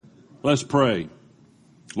Let's pray.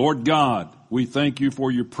 Lord God, we thank you for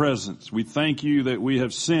your presence. We thank you that we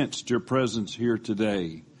have sensed your presence here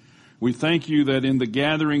today. We thank you that in the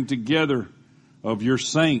gathering together of your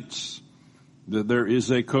saints, that there is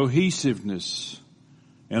a cohesiveness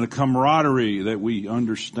and a camaraderie that we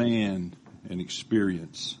understand and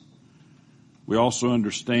experience. We also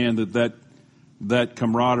understand that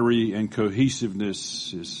camaraderie and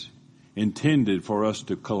cohesiveness is intended for us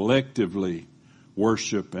to collectively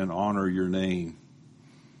worship and honor your name.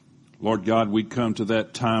 Lord God, we come to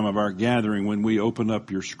that time of our gathering when we open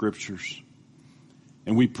up your scriptures.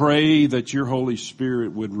 And we pray that your Holy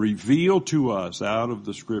Spirit would reveal to us out of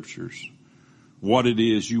the scriptures what it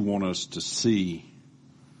is you want us to see.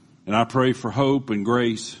 And I pray for hope and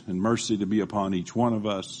grace and mercy to be upon each one of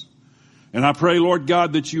us. And I pray, Lord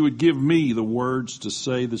God, that you would give me the words to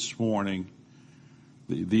say this morning,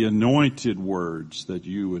 the anointed words that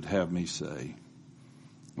you would have me say.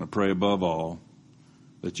 I pray above all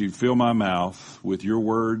that you'd fill my mouth with your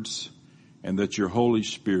words and that your Holy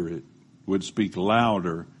Spirit would speak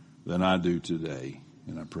louder than I do today.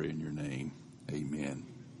 And I pray in your name. Amen.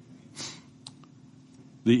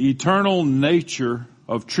 The eternal nature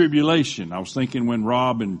of tribulation. I was thinking when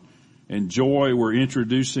Rob and Joy were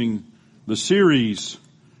introducing the series,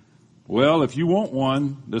 well, if you want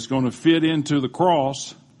one that's going to fit into the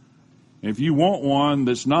cross, if you want one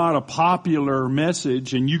that's not a popular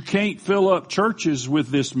message and you can't fill up churches with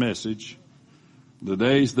this message, the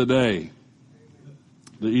day's the day.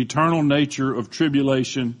 The eternal nature of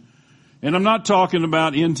tribulation. And I'm not talking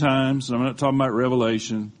about end times. I'm not talking about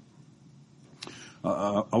Revelation.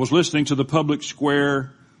 I was listening to the Public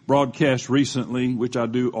Square broadcast recently, which I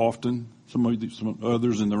do often. Some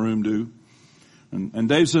others in the room do. And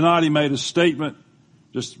Dave Zanotti made a statement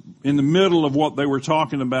just in the middle of what they were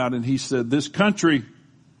talking about, and he said, this country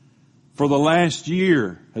for the last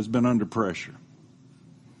year has been under pressure.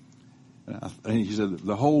 And he said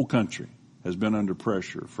the whole country has been under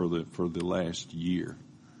pressure for the last year.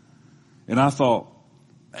 And I thought,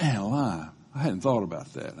 man, I hadn't thought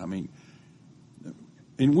about that. I mean,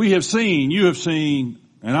 and you have seen,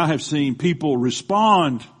 and I have seen people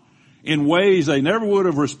respond in ways they never would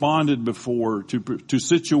have responded before to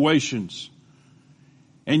situations.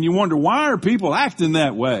 And you wonder, why are people acting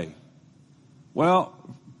that way? Well,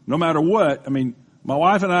 no matter what, I mean, my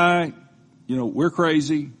wife and I, we're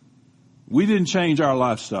crazy. We didn't change our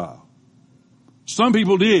lifestyle. Some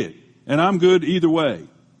people did, and I'm good either way.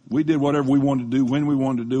 We did whatever we wanted to do, when we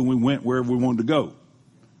wanted to do, and we went wherever we wanted to go.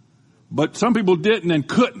 But some people didn't and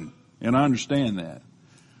couldn't, and I understand that.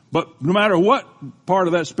 But no matter what part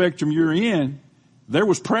of that spectrum you're in, there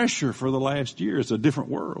was pressure for the last year. It's a different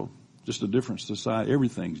world, just a different society.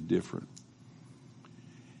 Everything's different.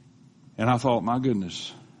 And I thought, my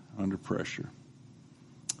goodness, under pressure.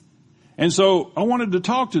 And so I wanted to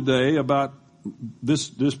talk today about this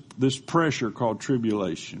pressure called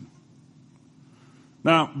tribulation.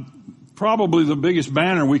 Now, probably the biggest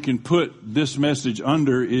banner we can put this message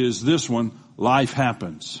under is this one, life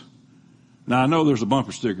happens. Now, I know there's a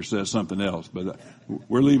bumper sticker that says something else, but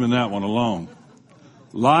we're leaving that one alone.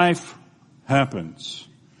 Life happens.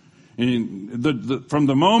 And from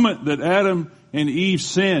the moment that Adam and Eve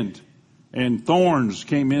sinned and thorns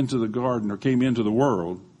came into the garden or came into the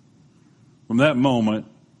world, from that moment,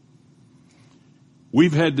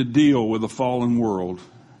 we've had to deal with a fallen world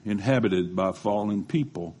inhabited by fallen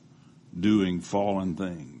people doing fallen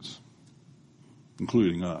things,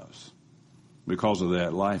 including us. Because of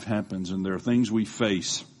that, life happens and there are things we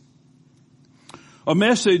face. A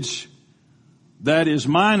message that is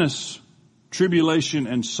minus tribulation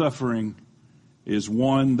and suffering is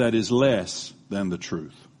one that is less than the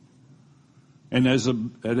truth. And as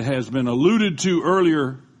it has been alluded to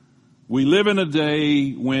earlier, we live in a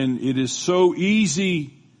day when it is so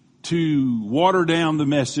easy to water down the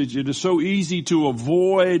message. It is so easy to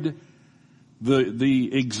avoid the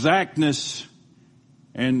exactness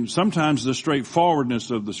and sometimes the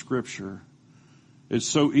straightforwardness of the scripture. It's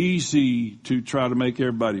so easy to try to make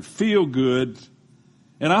everybody feel good.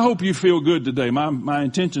 And I hope you feel good today. My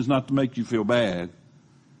intention is not to make you feel bad,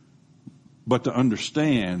 but to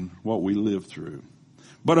understand what we live through.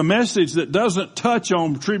 But a message that doesn't touch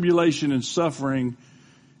on tribulation and suffering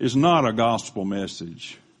is not a gospel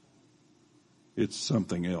message. It's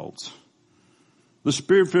something else. The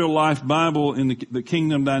Spirit-Filled Life Bible in the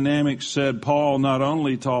Kingdom Dynamics said Paul not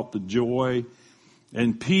only taught the joy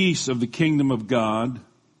and peace of the kingdom of God,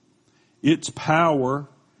 its power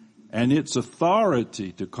and its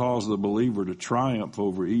authority to cause the believer to triumph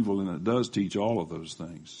over evil, and it does teach all of those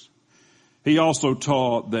things. He also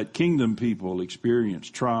taught that kingdom people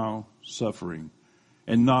experience trial, suffering,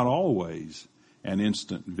 and not always an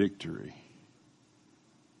instant victory.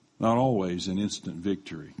 Not always an instant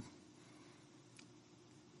victory.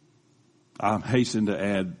 I hasten to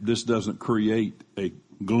add, this doesn't create a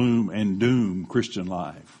gloom and doom Christian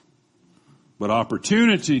life, but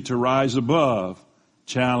opportunity to rise above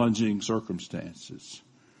challenging circumstances.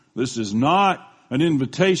 This is not an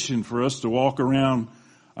invitation for us to walk around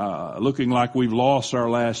looking like we've lost our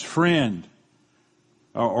last friend,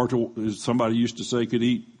 or to, as somebody used to say, could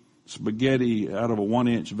eat spaghetti out of a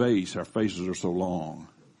 1-inch vase. Our faces are so long.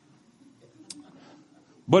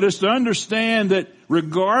 But it's to understand that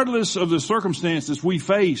regardless of the circumstances we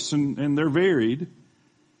face, and they're varied,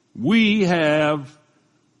 we have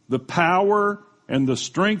the power and the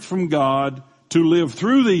strength from God to live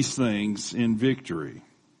through these things in victory,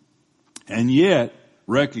 and yet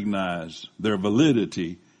recognize their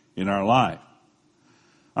validity in our life.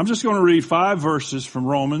 I'm just going to read 5 verses from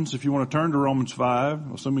Romans, if you want to turn to Romans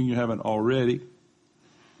 5, assuming you haven't already.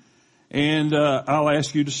 And I'll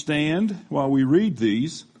ask you to stand while we read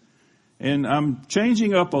these. And I'm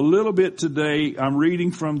changing up a little bit today. I'm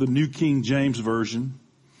reading from the New King James Version.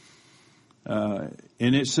 And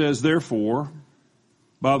it says, therefore,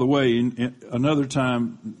 by the way, in another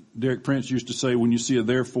time, Derek Prince used to say, when you see a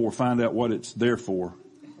therefore, find out what it's there for.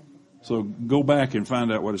 So go back and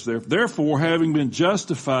find out what it's there for. Therefore, having been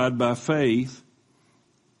justified by faith,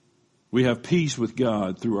 we have peace with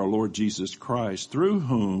God through our Lord Jesus Christ, through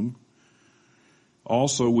whom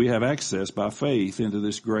also we have access by faith into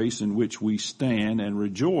this grace in which we stand and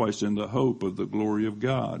rejoice in the hope of the glory of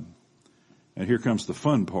God. And here comes the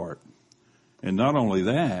fun part. And not only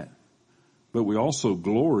that, but we also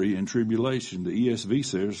glory in tribulation. The ESV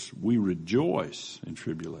says we rejoice in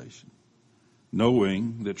tribulation,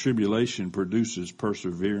 knowing that tribulation produces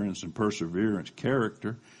perseverance, and perseverance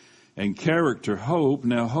character, and character hope.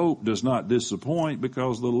 Now hope does not disappoint,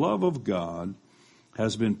 because the love of God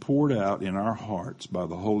has been poured out in our hearts by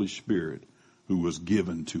the Holy Spirit who was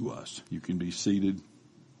given to us. You can be seated.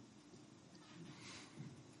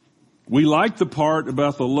 We like the part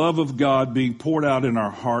about the love of God being poured out in our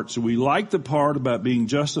hearts. We like the part about being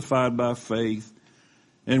justified by faith.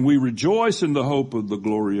 And we rejoice in the hope of the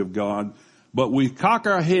glory of God. But we cock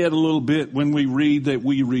our head a little bit when we read that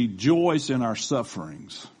we rejoice in our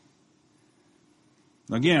sufferings.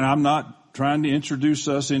 Again, I'm not trying to introduce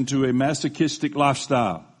us into a masochistic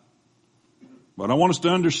lifestyle. But I want us to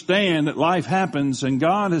understand that life happens, and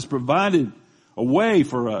God has provided a way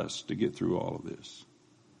for us to get through all of this.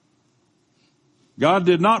 God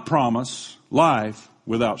did not promise life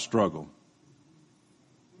without struggle.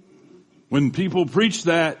 When people preach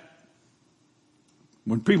that,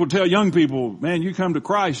 when people tell young people, man, you come to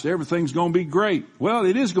Christ, everything's going to be great. Well,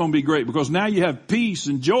 it is going to be great, because now you have peace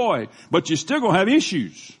and joy, but you're still going to have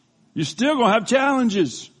issues. You're still going to have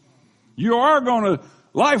challenges.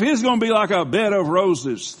 Life is going to be like a bed of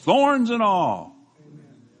roses, thorns and all.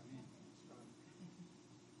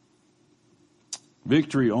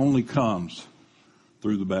 Victory only comes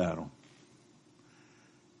through the battle.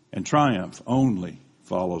 And triumph only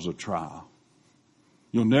follows a trial.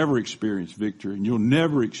 You'll never experience victory, and you'll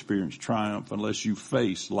never experience triumph unless you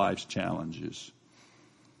face life's challenges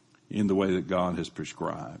in the way that God has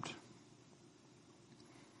prescribed.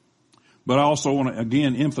 But I also want to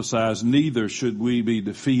again emphasize, neither should we be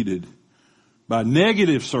defeated by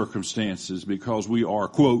negative circumstances because we are,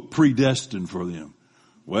 quote, predestined for them.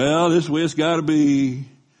 Well, this way it's got to be.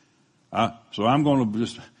 So I'm going to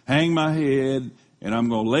just hang my head, and I'm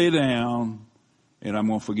going to lay down, and I'm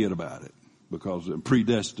going to forget about it because I'm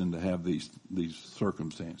predestined to have these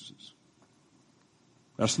circumstances.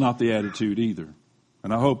 That's not the attitude either.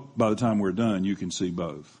 And I hope by the time we're done, you can see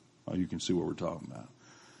both. Or you can see what we're talking about.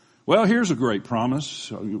 Well, here's a great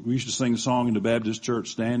promise. We used to sing a song in the Baptist church,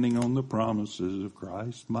 standing on the promises of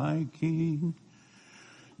Christ, my King.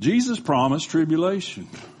 Jesus promised tribulation.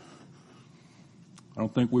 I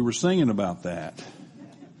don't think we were singing about that.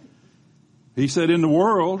 He said, in the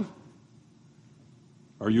world,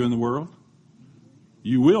 are you in the world?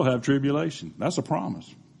 You will have tribulation. That's a promise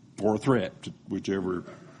or a threat, whichever.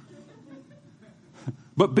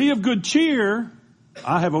 But be of good cheer.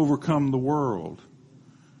 I have overcome the world.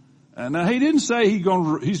 And now he didn't say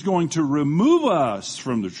he's going to remove us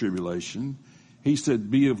from the tribulation. He said,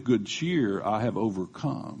 be of good cheer. I have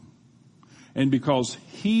overcome. And because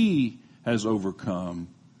he has overcome,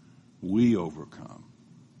 we overcome.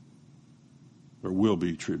 There will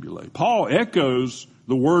be tribulation. Paul echoes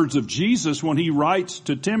the words of Jesus when he writes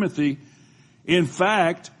to Timothy. In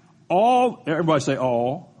fact, everybody say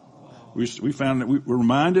all. We found that we were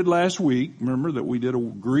reminded last week, remember, that we did a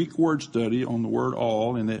Greek word study on the word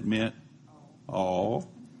all, and it meant all.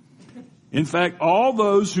 In fact, all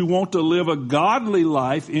those who want to live a godly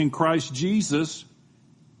life in Christ Jesus,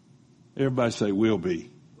 everybody say, will be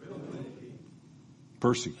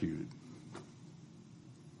persecuted.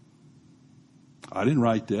 I didn't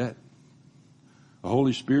write that. The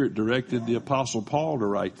Holy Spirit directed the Apostle Paul to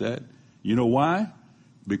write that. You know why?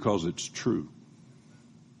 Because it's true.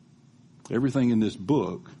 Everything in this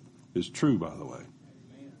book is true, by the way.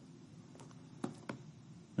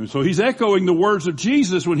 And so he's echoing the words of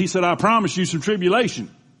Jesus when he said, I promise you some tribulation.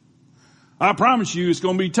 I promise you it's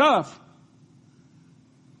going to be tough.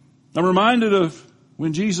 I'm reminded of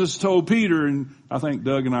when Jesus told Peter, and I think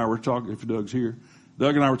Doug and I were talking, if Doug's here,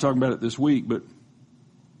 Doug and I were talking about it this week, but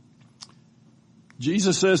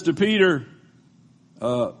Jesus says to Peter,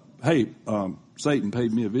 Satan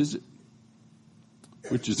paid me a visit,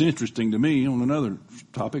 which is interesting to me on another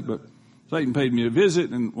topic, but Satan paid me a visit,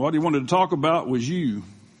 and what he wanted to talk about was you.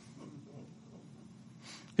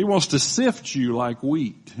 He wants to sift you like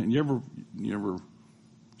wheat. And you ever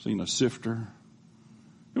seen a sifter?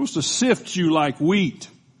 He wants to sift you like wheat.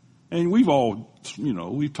 And we've all,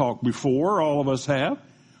 we've talked before, all of us have,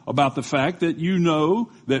 about the fact that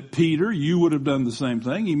that Peter, you would have done the same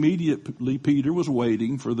thing. Immediately Peter was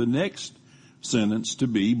waiting for the next sentence to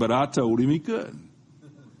be, but I told him he couldn't.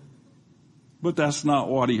 But that's not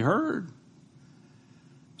what he heard.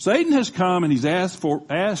 Satan has come and he's asked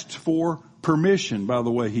for permission. By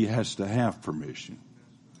the way, he has to have permission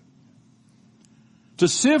to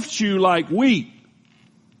sift you like wheat.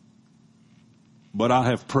 But I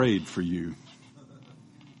have prayed for you.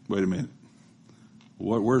 Wait a minute.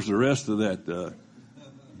 Where's the rest of that?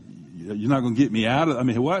 You're not going to get me out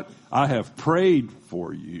of, what? I have prayed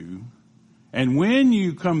for you. And when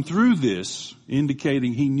you come through this,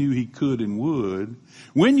 indicating he knew he could and would,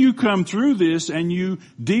 when you come through this and you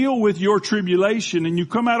deal with your tribulation and you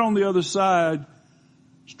come out on the other side,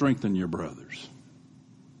 strengthen your brothers.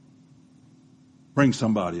 Bring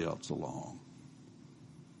somebody else along.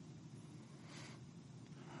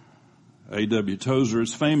 A.W. Tozer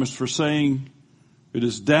is famous for saying, it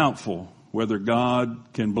is doubtful whether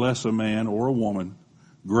God can bless a man or a woman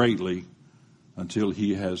greatly until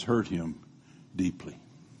he has hurt him deeply.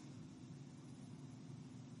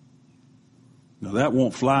 Now that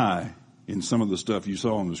won't fly in some of the stuff you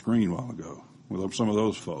saw on the screen a while ago with some of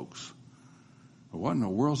those folks. But what in the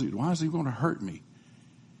world why is he going to hurt me?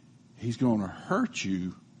 He's going to hurt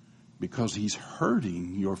you because he's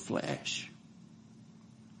hurting your flesh.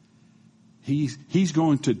 He's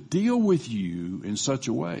going to deal with you in such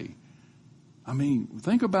a way.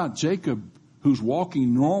 Think about Jacob, who's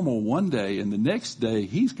walking normal one day and the next day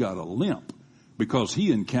he's got a limp because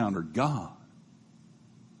he encountered God.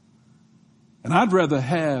 And I'd rather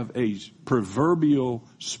have a proverbial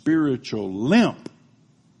spiritual limp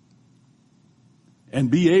and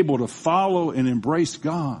be able to follow and embrace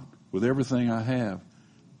God with everything I have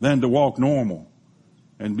than to walk normal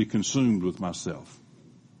and be consumed with myself.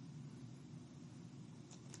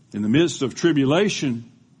 In the midst of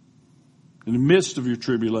tribulation, in the midst of your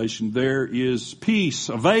tribulation, there is peace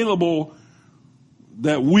available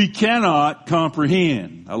that we cannot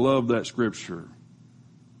comprehend. I love that scripture.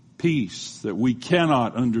 Peace that we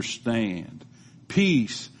cannot understand.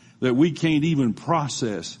 Peace that we can't even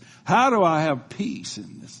process. How do I have peace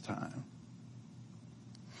in this time?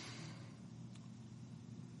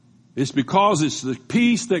 It's because it's the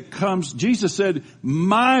peace that comes. Jesus said,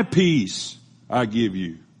 my peace I give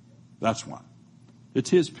you. That's why. It's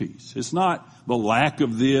his peace. It's not the lack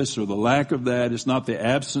of this or the lack of that. It's not the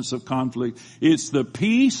absence of conflict. It's the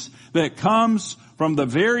peace that comes from the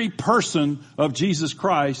very person of Jesus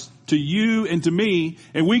Christ to you and to me.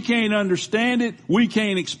 And we can't understand it. We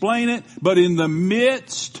can't explain it. But in the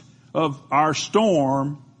midst of our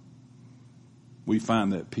storm, we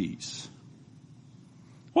find that peace.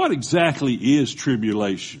 What exactly is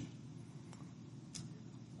tribulation?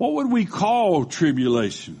 What would we call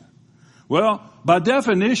tribulation? Well, by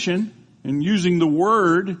definition, and using the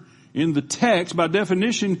word in the text, by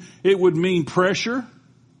definition, it would mean pressure.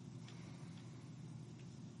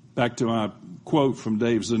 Back to my quote from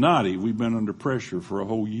Dave Zanotti, we've been under pressure for a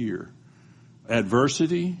whole year.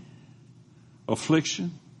 Adversity,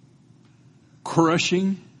 affliction,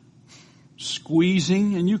 crushing,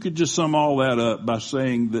 squeezing, and you could just sum all that up by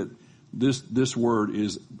saying that this word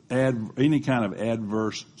is any kind of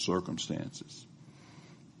adverse circumstances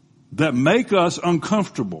that make us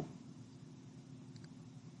uncomfortable.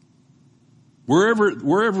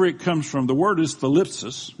 Wherever it comes from, the word is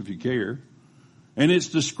thalipsis, if you care. And it's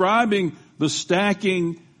describing the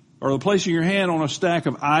stacking or the placing your hand on a stack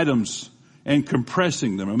of items and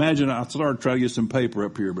compressing them. Imagine I started trying to get some paper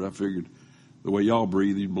up here, but I figured The way y'all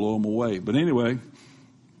breathe, you blow them away. But anyway,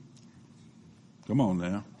 come on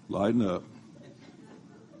now, lighten up.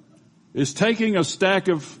 It's taking a stack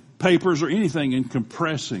of papers or anything and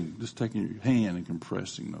compressing, just taking your hand and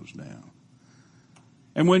compressing those down.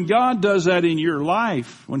 And when God does that in your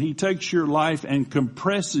life, when He takes your life and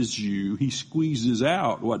compresses you, He squeezes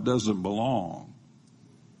out what doesn't belong.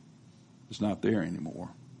 It's not there anymore.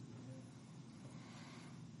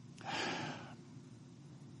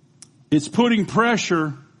 It's putting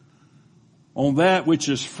pressure on that which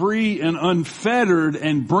is free and unfettered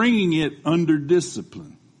and bringing it under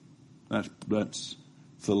discipline. That's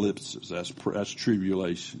thalipsis. That's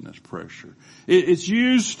tribulation. That's pressure. It's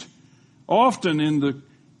used often in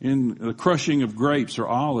the crushing of grapes or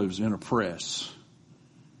olives in a press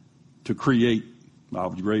to create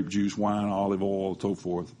grape juice, wine, olive oil, so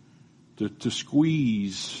forth, to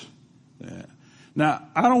squeeze that. Now,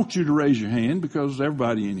 I don't want you to raise your hand because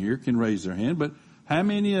everybody in here can raise their hand, but how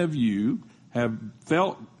many of you have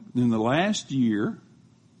felt in the last year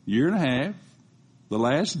and a half, the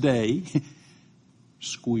last day,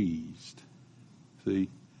 squeezed? See,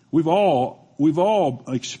 we've all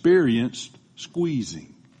experienced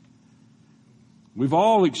squeezing. We've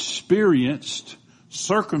all experienced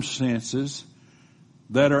circumstances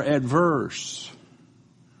that are adverse.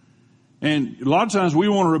 And a lot of times we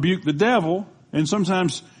want to rebuke the devil, and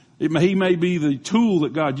sometimes he may be the tool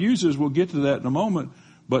that God uses. We'll get to that in a moment.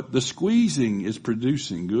 But the squeezing is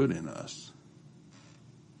producing good in us.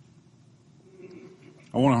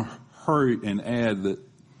 I want to hurry and add that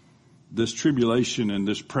this tribulation and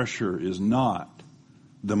this pressure is not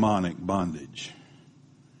demonic bondage.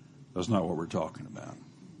 That's not what we're talking about.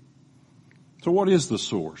 So what is the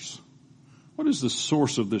source? What is the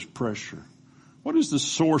source of this pressure? What is the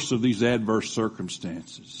source of these adverse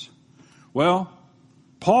circumstances? Well,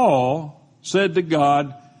 Paul said to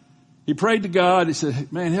God, he prayed to God, he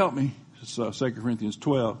said, man, help me. It's 2 Corinthians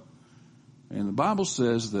 12. And the Bible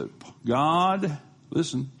says that God,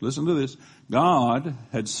 listen to this, God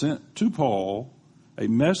had sent to Paul a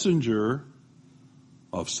messenger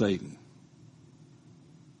of Satan.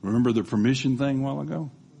 Remember the permission thing a while ago?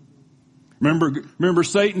 Remember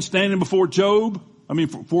Satan standing before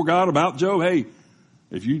before God about Job? Hey,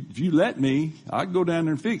 if you let me, I can go down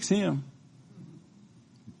there and fix him.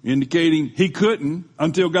 Indicating he couldn't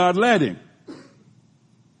until God let him.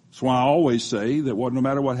 That's why I always say that no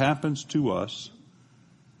matter what happens to us,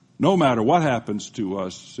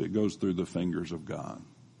 it goes through the fingers of God.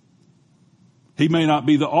 He may not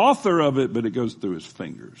be the author of it, but it goes through his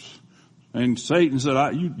fingers. And Satan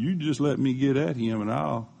said, you just let me get at him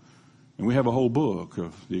and we have a whole book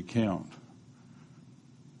of the account.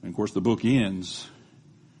 And of course the book ends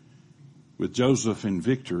with Job in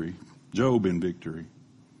victory,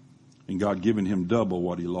 and God giving him double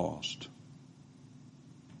what he lost.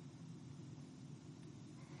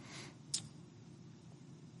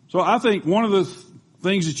 So I think one of the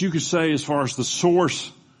things that you could say as far as the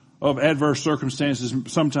source of adverse circumstances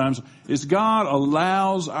sometimes is God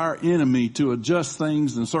allows our enemy to adjust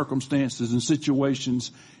things and circumstances and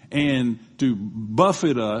situations and to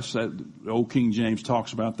buffet us. That old King James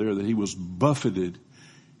talks about there that he was buffeted.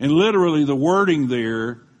 And literally the wording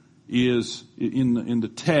there is in the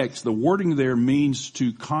text, the wording there means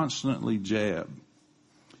to constantly jab.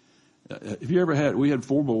 Have you ever we had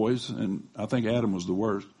 4 boys, and I think Adam was the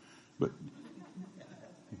worst, but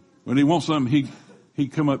when he wants something,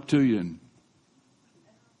 he'd come up to you and,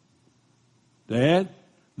 Dad,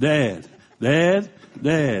 and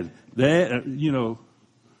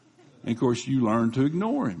of course you learn to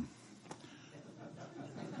ignore him.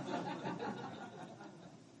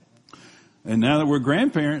 And now that we're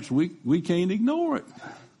grandparents, we can't ignore it.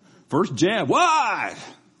 First jab, why?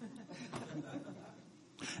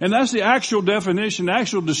 And that's the actual definition, the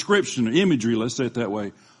actual description, imagery, let's say it that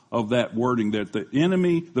way, of that wording that the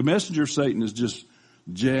enemy, the messenger of Satan is just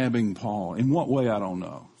jabbing Paul. In what way? I don't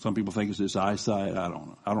know. Some people think it's his eyesight. I don't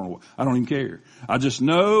know. I don't even care. I just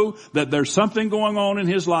know that there's something going on in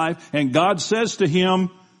his life, and God says to him,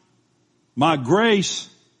 my grace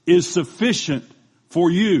is sufficient for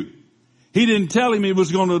you. He didn't tell him he was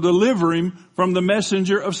going to deliver him from the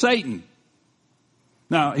messenger of Satan.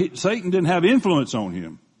 Now, Satan didn't have influence on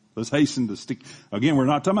him. Let's hasten to stick. Again, we're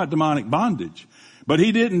not talking about demonic bondage. But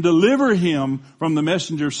he didn't deliver him from the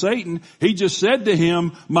messenger of Satan. He just said to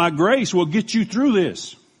him, my grace will get you through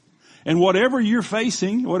this. And whatever you're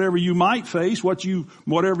facing, whatever you might face,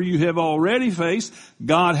 whatever you have already faced,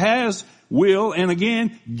 God will, and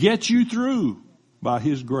again, get you through by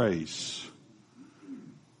his grace.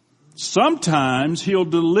 Sometimes he'll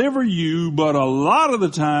deliver you, but a lot of the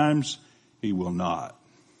times he will not.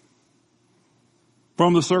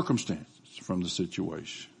 from the circumstances, from the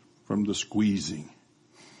situation, from the squeezing.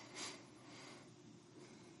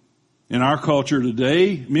 In our culture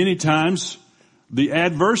today, many times the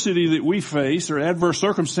adversity that we face or adverse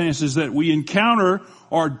circumstances that we encounter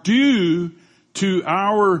are due to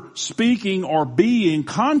our speaking or being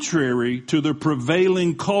contrary to the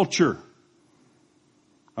prevailing culture.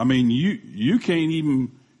 I mean, you can't even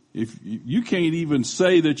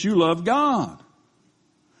say that you love God.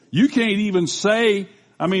 You can't even say,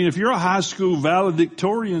 I mean, if you're a high school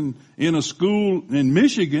valedictorian in a school in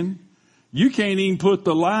Michigan, you can't even put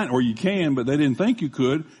the line, or you can, but they didn't think you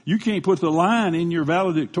could. You can't put the line in your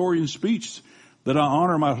valedictorian speech that I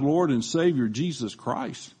honor my Lord and Savior Jesus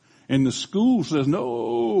Christ. And the school says,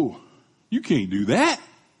 no, you can't do that.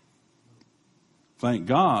 Thank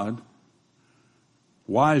God,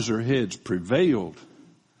 wiser heads prevailed.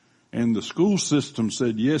 And the school system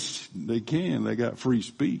said, yes, they can. They got free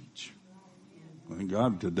speech. Thank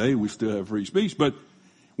God today we still have free speech. But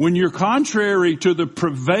when you're contrary to the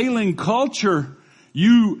prevailing culture,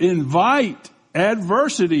 you invite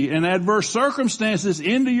adversity and adverse circumstances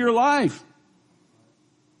into your life.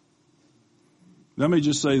 Let me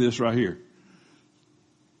just say this right here.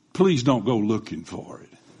 Please don't go looking for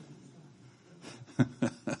it.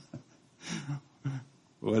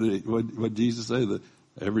 What Jesus say? That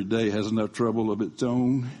every day has enough trouble of its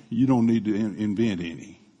own. You don't need to invent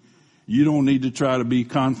any. You don't need to try to be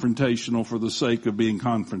confrontational for the sake of being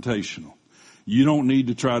confrontational. You don't need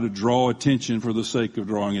to try to draw attention for the sake of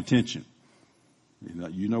drawing attention.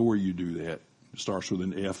 You know where you do that. It starts with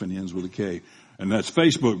an F and ends with a K. And that's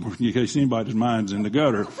Facebook, in case anybody's mind's in the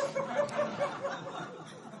gutter.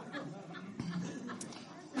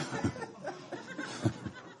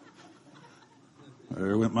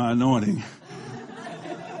 There went my anointing.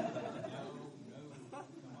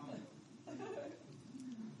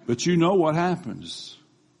 But you know what happens.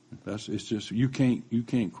 It's just, you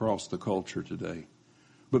can't cross the culture today.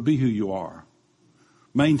 But be who you are.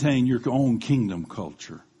 Maintain your own kingdom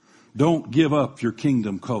culture. Don't give up your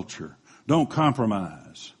kingdom culture. Don't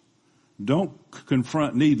compromise. Don't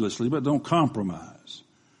confront needlessly, but don't compromise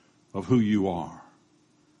of who you are.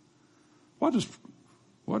 What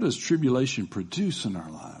does tribulation produce in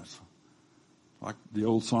our lives? Like the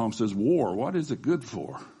old song says, war, what is it good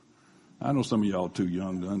for? I know some of y'all too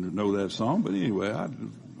young to know that song, but anyway,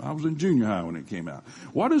 I was in junior high when it came out.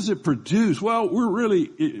 What does it produce? Well,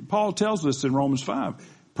 Paul tells us in Romans 5,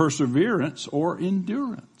 perseverance or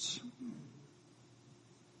endurance.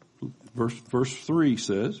 Verse 3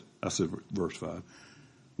 says, verse 5,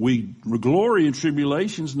 we glory in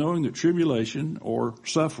tribulations, knowing that tribulation or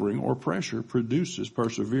suffering or pressure produces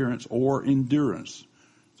perseverance or endurance.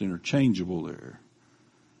 It's interchangeable there.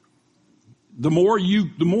 The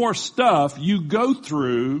more stuff you go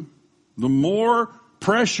through, the more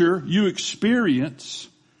pressure you experience,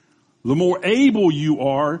 the more able you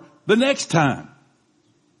are the next time.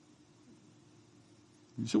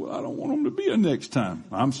 You say, well, I don't want them to be a next time.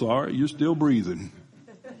 I'm sorry, you're still breathing.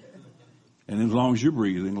 And as long as you're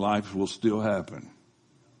breathing, life will still happen.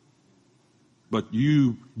 But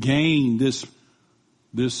you gain this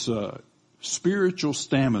spiritual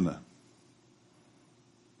stamina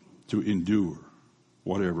to endure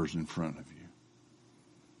whatever's in front of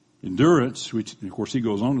you. Endurance, which of course he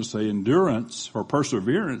goes on to say, endurance or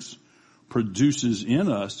perseverance produces in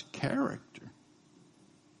us character.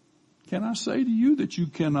 Can I say to you that you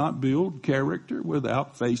cannot build character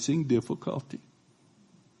without facing difficulty?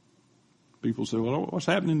 People say, well, what's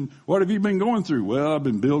happening? What have you been going through? Well, I've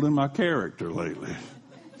been building my character lately.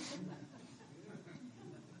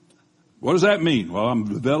 What does that mean? Well, I'm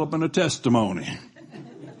developing a testimony.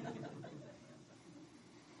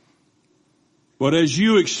 But as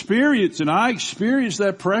you experience, and I experience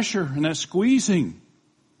that pressure and that squeezing,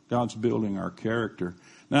 God's building our character.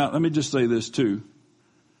 Now, let me just say this too.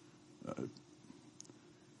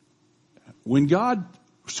 When God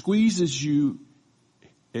squeezes you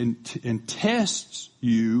and tests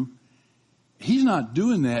you, He's not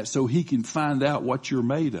doing that so He can find out what you're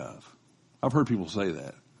made of. I've heard people say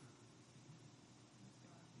that.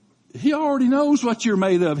 He already knows what you're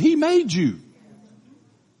made of. He made you.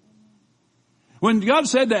 When God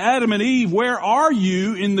said to Adam and Eve, where are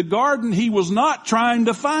you in the garden, He was not trying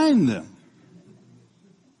to find them.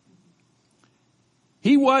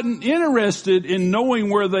 He wasn't interested in knowing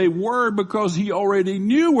where they were because He already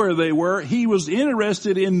knew where they were. He was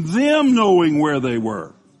interested in them knowing where they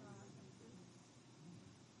were.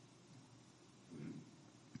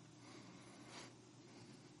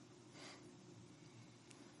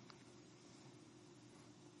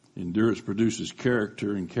 Endurance produces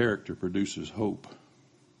character, and character produces hope.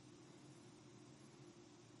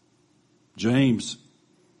 James,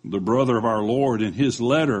 the brother of our Lord, in his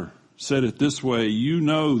letter said it this way: you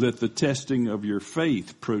know that the testing of your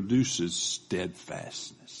faith produces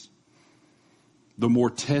steadfastness. The more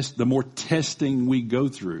testing we go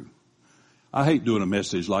through. I hate doing a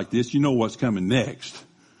message like this. You know what's coming next.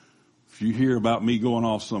 If you hear about me going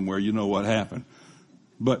off somewhere, you know what happened.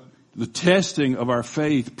 But the testing of our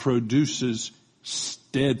faith produces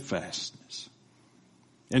steadfastness.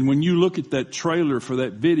 And when you look at that trailer for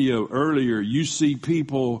that video earlier, you see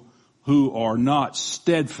people who are not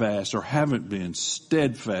steadfast or haven't been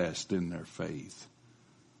steadfast in their faith.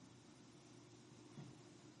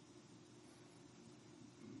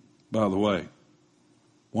 By the way,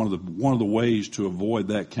 one of the ways to avoid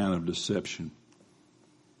that kind of deception,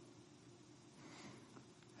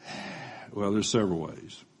 well, there's several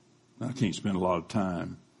ways. I can't spend a lot of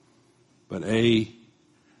time, but A,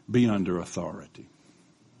 be under authority.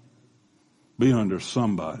 Be under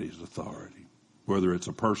somebody's authority, whether it's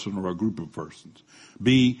a person or a group of persons.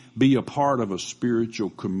 Be a part of a spiritual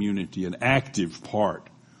community, an active part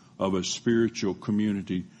of a spiritual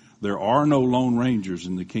community. There are no Lone Rangers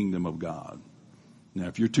in the kingdom of God. Now,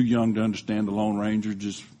 if you're too young to understand the Lone Ranger,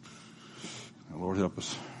 just, Lord help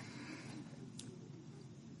us.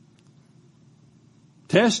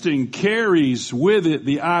 Testing carries with it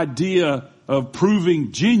the idea of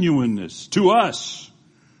proving genuineness to us.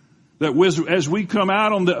 That as we come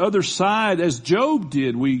out on the other side, as Job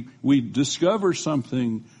did, we discover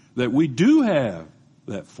something that we do have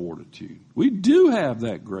that fortitude. We do have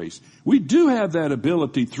that grace. We do have that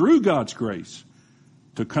ability through God's grace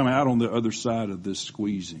to come out on the other side of this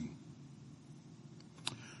squeezing.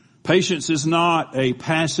 Patience is not a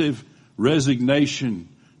passive resignation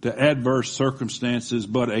to adverse circumstances,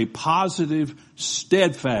 but a positive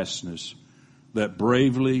steadfastness that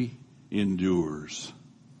bravely endures.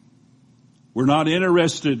 We're not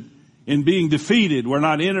interested in being defeated. We're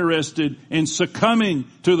not interested in succumbing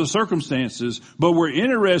to the circumstances, but we're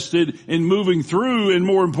interested in moving through and,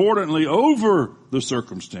 more importantly, over the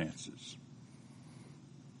circumstances.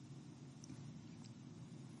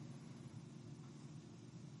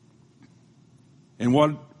 And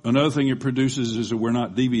what another thing it produces is that we're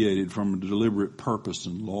not deviated from a deliberate purpose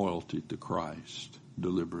and loyalty to Christ.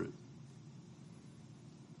 Deliberate.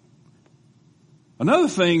 Another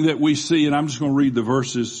thing that we see, and I'm just going to read the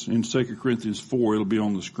verses in 2 Corinthians 4, it'll be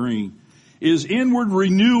on the screen, is inward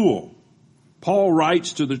renewal. Paul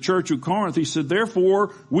writes to the church of Corinth, he said,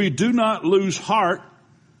 therefore we do not lose heart,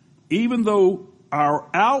 even though our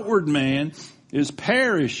outward man is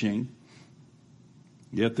perishing,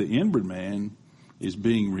 yet the inward man is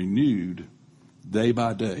being renewed day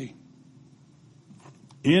by day.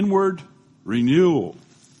 Inward renewal.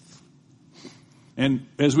 And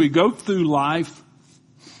as we go through life,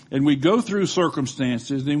 and we go through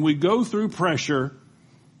circumstances, and we go through pressure,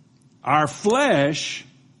 our flesh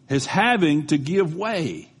is having to give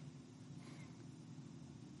way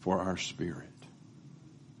for our spirit.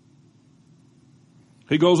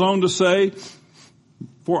 He goes on to say,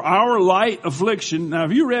 for our light affliction. Now,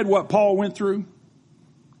 have you read what Paul went through?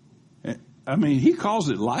 I mean, he calls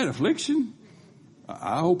it light affliction.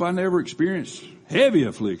 I hope I never experienced heavy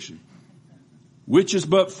affliction, which is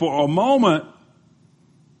but for a moment,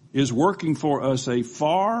 is working for us a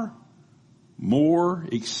far more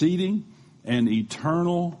exceeding and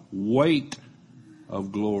eternal weight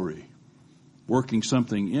of glory. Working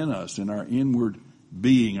something in us, in our inward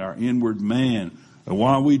being, our inward man. And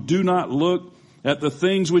while we do not look at the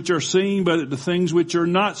things which are seen, but at the things which are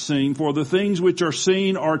not seen. For the things which are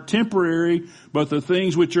seen are temporary, but the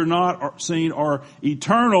things which are not seen are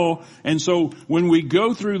eternal. And so when we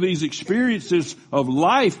go through these experiences of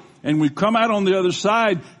life and we come out on the other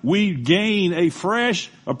side, we gain a fresh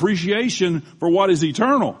appreciation for what is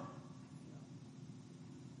eternal.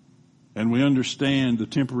 And we understand the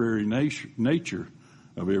temporary nature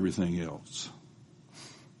of everything else.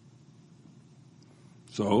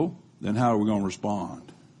 So, then how are we going to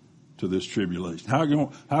respond to this tribulation? How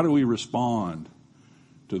do we respond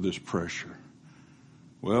to this pressure?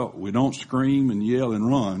 Well, we don't scream and yell and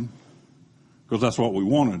run, because that's what we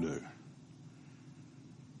want to do.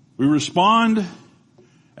 We respond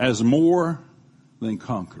as more than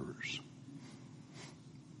conquerors.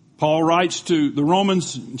 Paul writes to the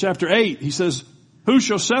Romans in chapter 8, he says, who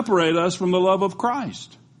shall separate us from the love of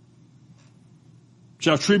Christ?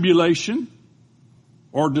 Shall tribulation,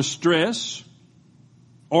 or distress,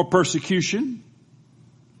 or persecution,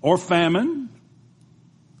 or famine,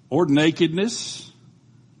 or nakedness,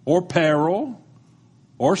 or peril,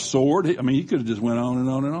 or sword? I mean, he could have just went on and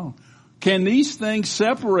on and on. Can these things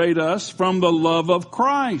separate us from the love of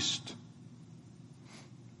Christ?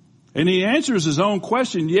 And he answers his own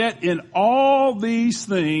question, yet in all these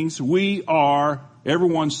things we are,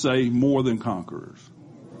 everyone say, more than conquerors.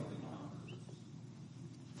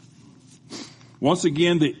 Once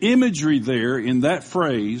again, the imagery there in that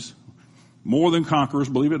phrase, more than conquerors,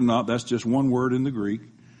 believe it or not, that's just one word in the Greek.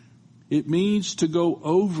 It means to go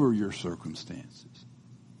over your circumstances.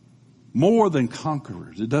 More than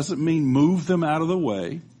conquerors. It doesn't mean move them out of the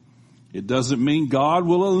way. It doesn't mean God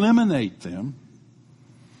will eliminate them.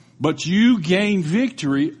 But you gain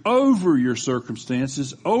victory over your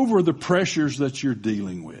circumstances, over the pressures that you're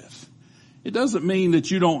dealing with. It doesn't mean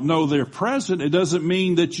that you don't know they're present. It doesn't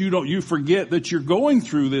mean that you forget that you're going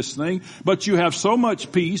through this thing, but you have so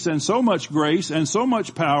much peace and so much grace and so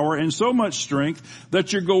much power and so much strength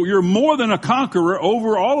that you're more than a conqueror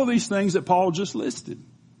over all of these things that Paul just listed.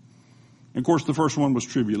 And of course, the first one was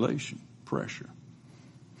tribulation, pressure.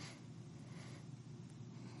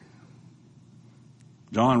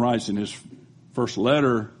 John writes in his first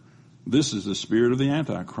letter, this is the spirit of the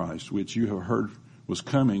Antichrist, which you have heard was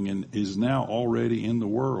coming and is now already in the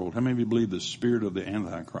world. How many of you believe the spirit of the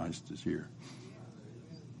Antichrist is here?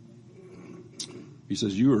 He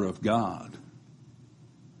says, you are of God.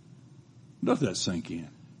 Let that sink in.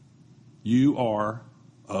 You are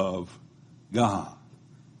of God,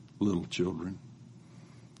 little children,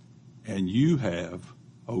 and you have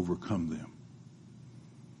overcome them.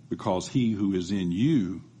 Because he who is in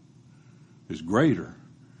you is greater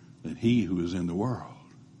than he who is in the world.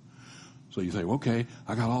 So you say, okay,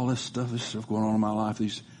 I got all this stuff going on in my life,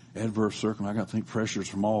 these adverse circumstances. I got to think pressures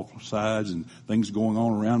from all sides and things going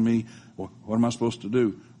on around me. Well, what am I supposed to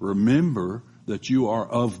do? Remember that you are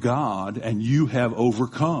of God and you have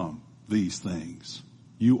overcome these things.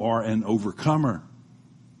 You are an overcomer.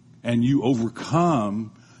 And you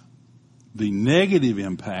overcome the negative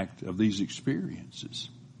impact of these experiences.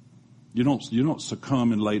 You don't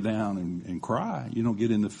succumb and lay down and cry. You don't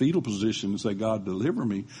get in the fetal position and say, God, deliver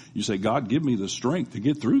me. You say, God, give me the strength to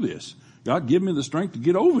get through this. God, give me the strength to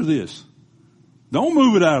get over this. Don't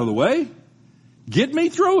move it out of the way. Get me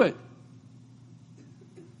through it.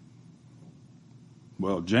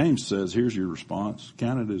 Well, James says, here's your response.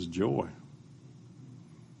 Count it as joy.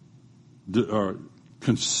 Or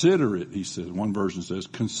consider it, he says. One version says,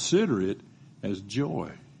 consider it as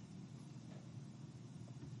joy.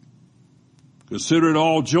 Consider it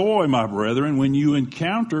all joy, my brethren, when you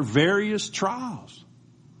encounter various trials.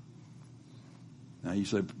 Now you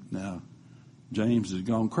say, now James has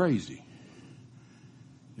gone crazy.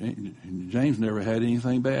 James never had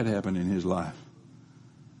anything bad happen in his life.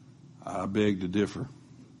 I beg to differ.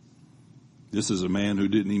 This is a man who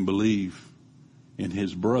didn't even believe in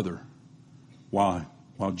his brother while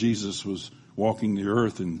Jesus was walking the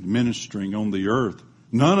earth and ministering on the earth.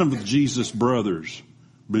 None of Jesus' brothers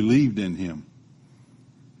believed in him.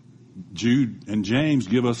 Jude and James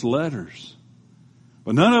give us letters,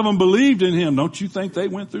 but none of them believed in him. Don't you think they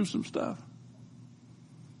went through some stuff?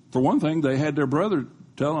 For one thing, they had their brother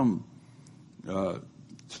tell them,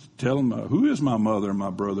 who is my mother, my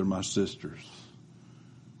brother, my sisters?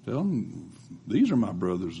 Tell them, these are my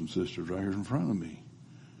brothers and sisters right here in front of me.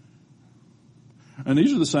 And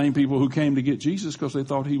these are the same people who came to get Jesus because they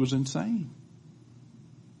thought he was insane.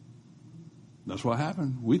 That's what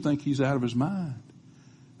happened. We think he's out of his mind.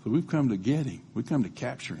 So we've come to get him. We've come to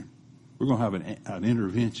capture him. We're going to have an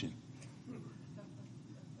intervention.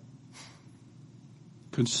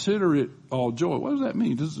 Consider it all joy. What does that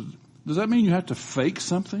mean? Does that mean you have to fake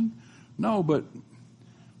something? No, but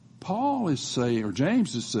Paul is saying, or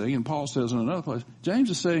James is saying, and Paul says in another place, James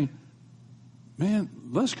is saying, man,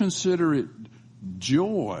 let's consider it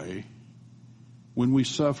joy when we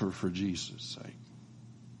suffer for Jesus' sake.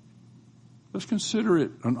 Let's consider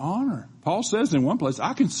it an honor. Paul says in one place,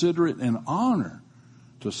 I consider it an honor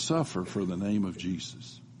to suffer for the name of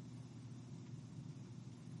Jesus.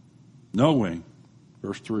 Knowing,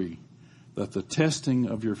 verse 3, that the testing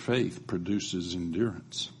of your faith produces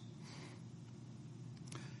endurance.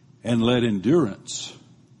 And let endurance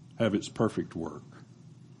have its perfect work,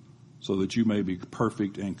 so that you may be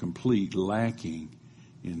perfect and complete, lacking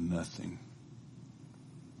in nothing.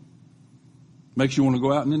 Makes you want to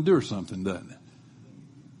go out and endure something, doesn't it?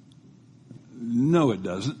 No, it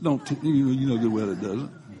doesn't. You know good well it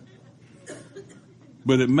doesn't.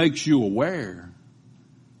 But it makes you aware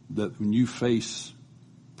that when you face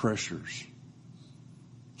pressures,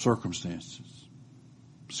 circumstances,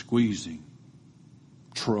 squeezing,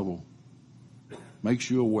 trouble, makes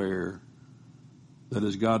you aware that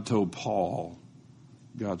as God told Paul,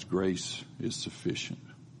 God's grace is sufficient.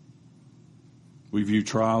 We view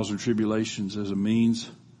trials and tribulations as a means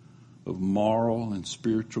of moral and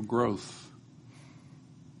spiritual growth.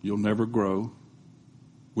 You'll never grow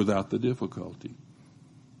without the difficulty.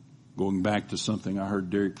 Going back to something I heard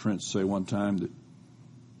Derek Prince say one time, that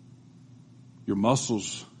your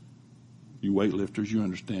muscles, you weightlifters, you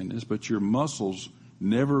understand this, but your muscles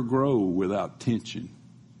never grow without tension.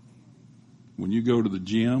 When you go to the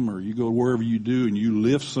gym or you go wherever you do and you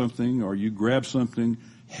lift something or you grab something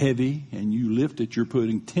heavy and you lift it, you're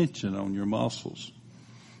putting tension on your muscles.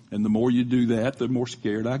 And the more you do that, the more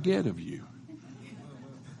scared I get of you.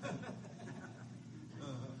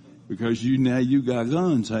 Because now you got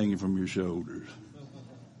guns hanging from your shoulders.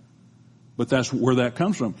 But that's where that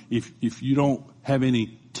comes from. If you don't have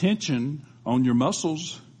any tension on your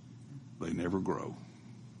muscles, they never grow.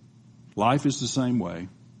 Life is the same way.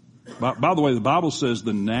 By the way, the Bible says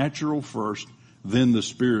the natural first, then the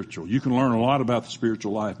spiritual. You can learn a lot about the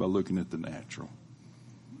spiritual life by looking at the natural.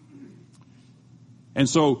 And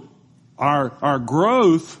so our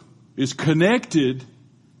growth is connected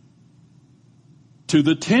to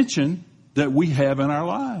the tension that we have in our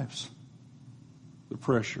lives. The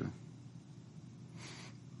pressure.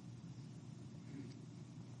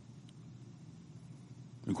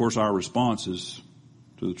 Of course, our response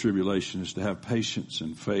to the tribulation is to have patience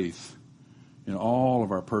and faith in all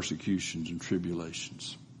of our persecutions and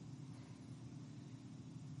tribulations.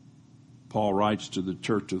 Paul writes to the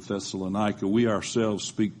church of Thessalonica, we ourselves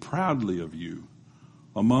speak proudly of you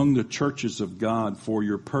among the churches of God for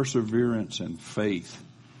your perseverance and faith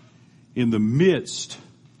in the midst,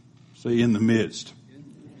 say in the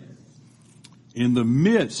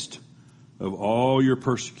midst of all your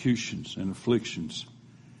persecutions and afflictions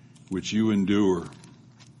which you endure.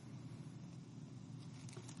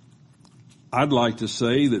 I'd like to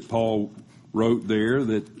say that Paul wrote there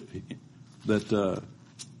that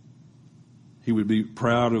he would be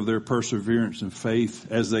proud of their perseverance and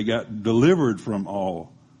faith as they got delivered from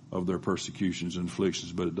all of their persecutions and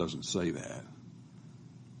afflictions, but it doesn't say that.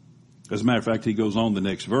 As a matter of fact, he goes on the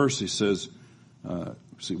next verse. He says,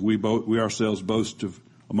 we ourselves boast of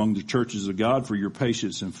among the churches of God for your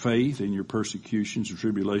patience and faith in your persecutions and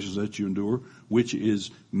tribulations that you endure, which is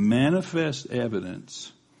manifest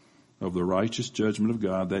evidence of the righteous judgment of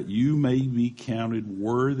God, that you may be counted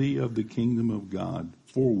worthy of the kingdom of God,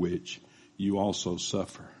 for which you also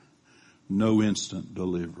suffer. No instant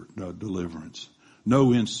deliverance,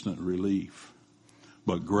 no instant relief,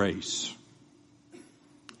 but grace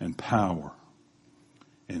and power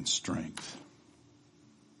and strength.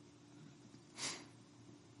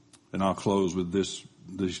 And I'll close with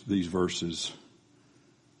these verses.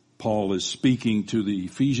 Paul is speaking to the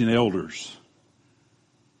Ephesian elders,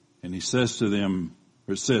 and he says to them,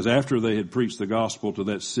 it says, after they had preached the gospel to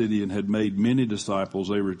that city and had made many disciples,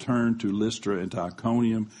 they returned to Lystra and to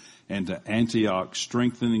Iconium and to Antioch,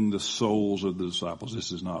 strengthening the souls of the disciples.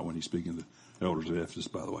 This is not when he's speaking to the elders of Ephesus,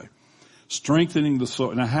 by the way. Strengthening the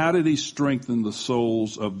soul. Now, how did he strengthen the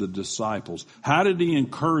souls of the disciples? How did he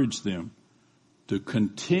encourage them to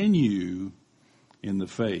continue in the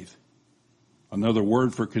faith? Another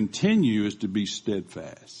word for continue is to be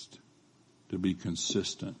steadfast, to be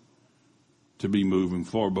consistent, to be moving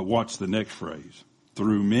forward. But watch the next phrase.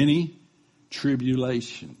 Through many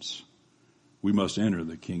tribulations, we must enter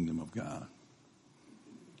the kingdom of God.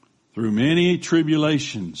 Through many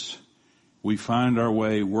tribulations, we find our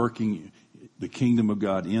way working the kingdom of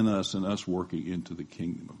God in us and us working into the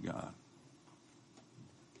kingdom of God.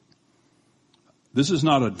 This is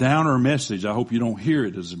not a downer message. I hope you don't hear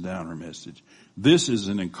it as a downer message. This is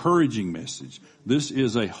an encouraging message. This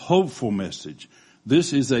is a hopeful message.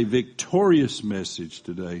 This is a victorious message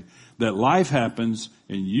today, that life happens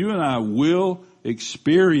and you and I will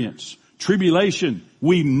experience tribulation.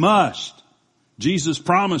 We must. Jesus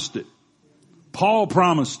promised it. Paul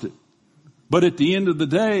promised it. But at the end of the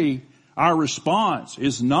day, our response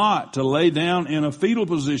is not to lay down in a fetal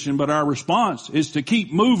position, but our response is to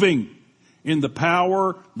keep moving in the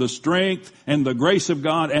power, the strength, and the grace of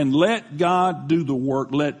God, and let God do the work.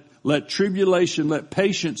 Let tribulation, let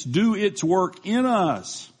patience do its work in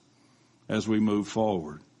us as we move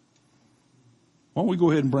forward. Why don't we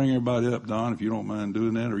go ahead and bring everybody up, Don, if you don't mind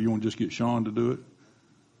doing that, or you want to just get Sean to do it?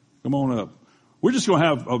 Come on up. We're just going to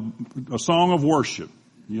have a song of worship.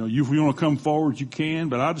 You know, if you want to come forward, you can,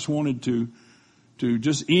 but I just wanted to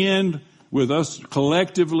just end with us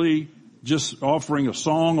collectively just offering a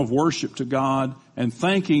song of worship to God and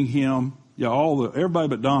thanking Him. Yeah, everybody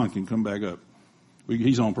but Don can come back up.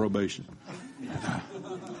 He's on probation.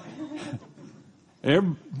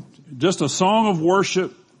 Just a song of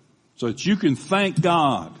worship so that you can thank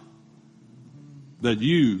God that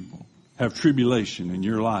you have tribulation in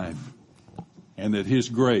your life and that His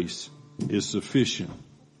grace is sufficient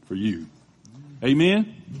for you.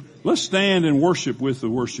 Amen? Let's stand and worship with the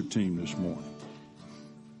worship team this morning.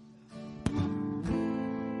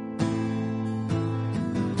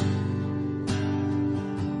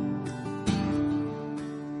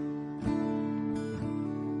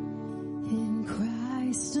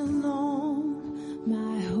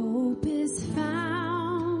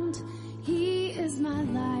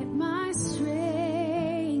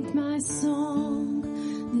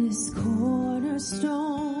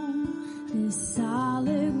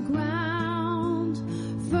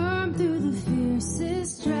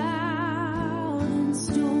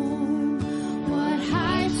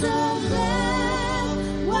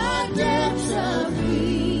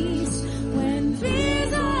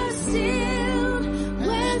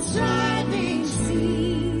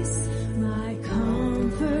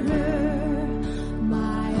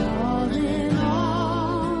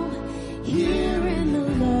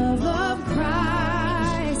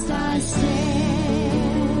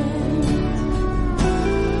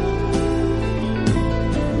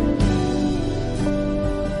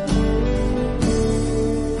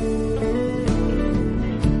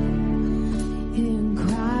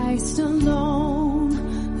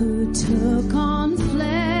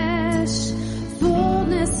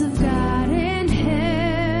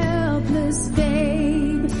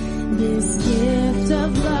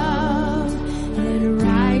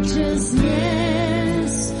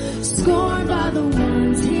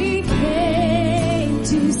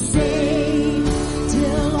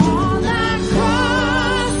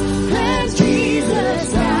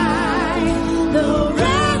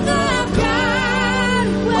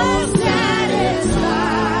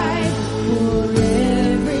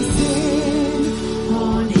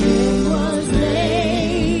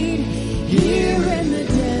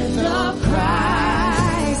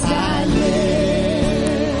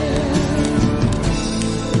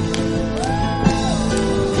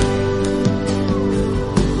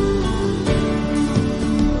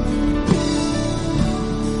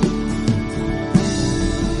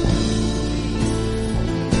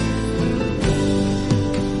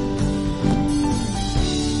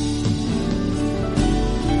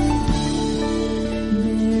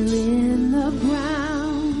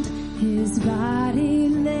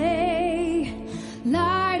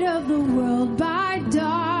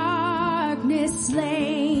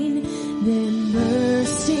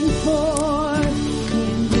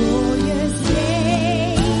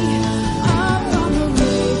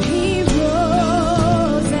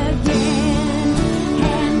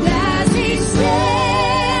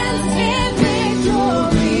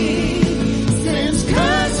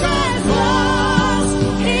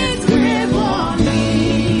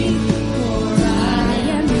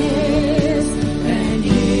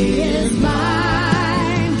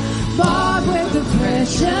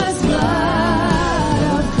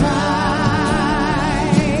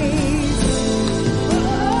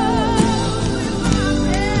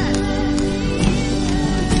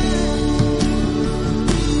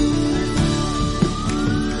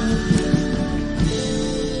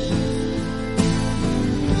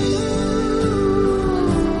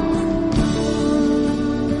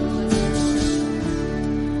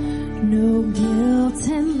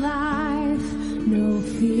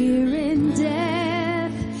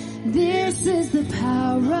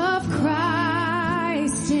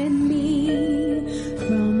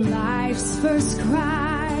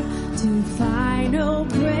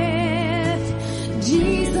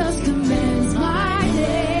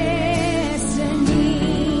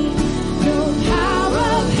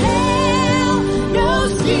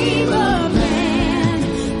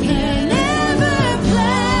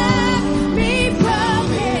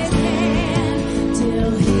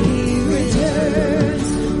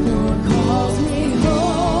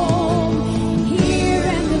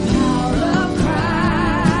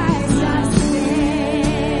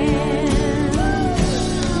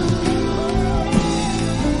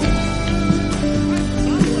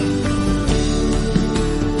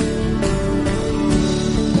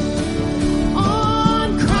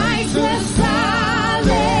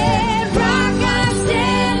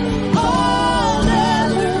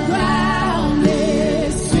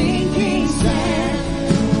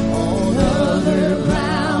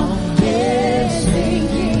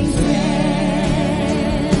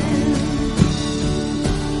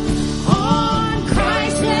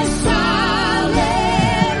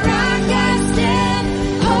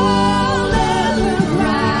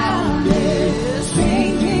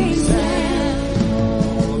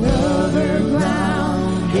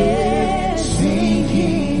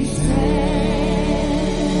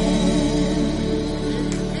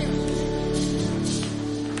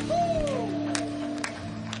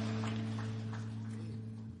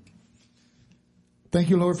 Thank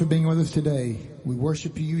you, Lord, for being with us today. We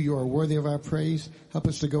worship you. You are worthy of our praise. Help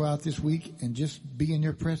us to go out this week and just be in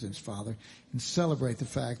your presence, Father, and celebrate the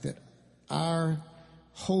fact that our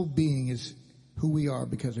whole being is who we are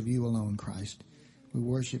because of you alone, Christ. We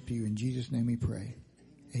worship you. In Jesus' name we pray.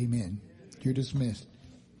 Amen. You're dismissed.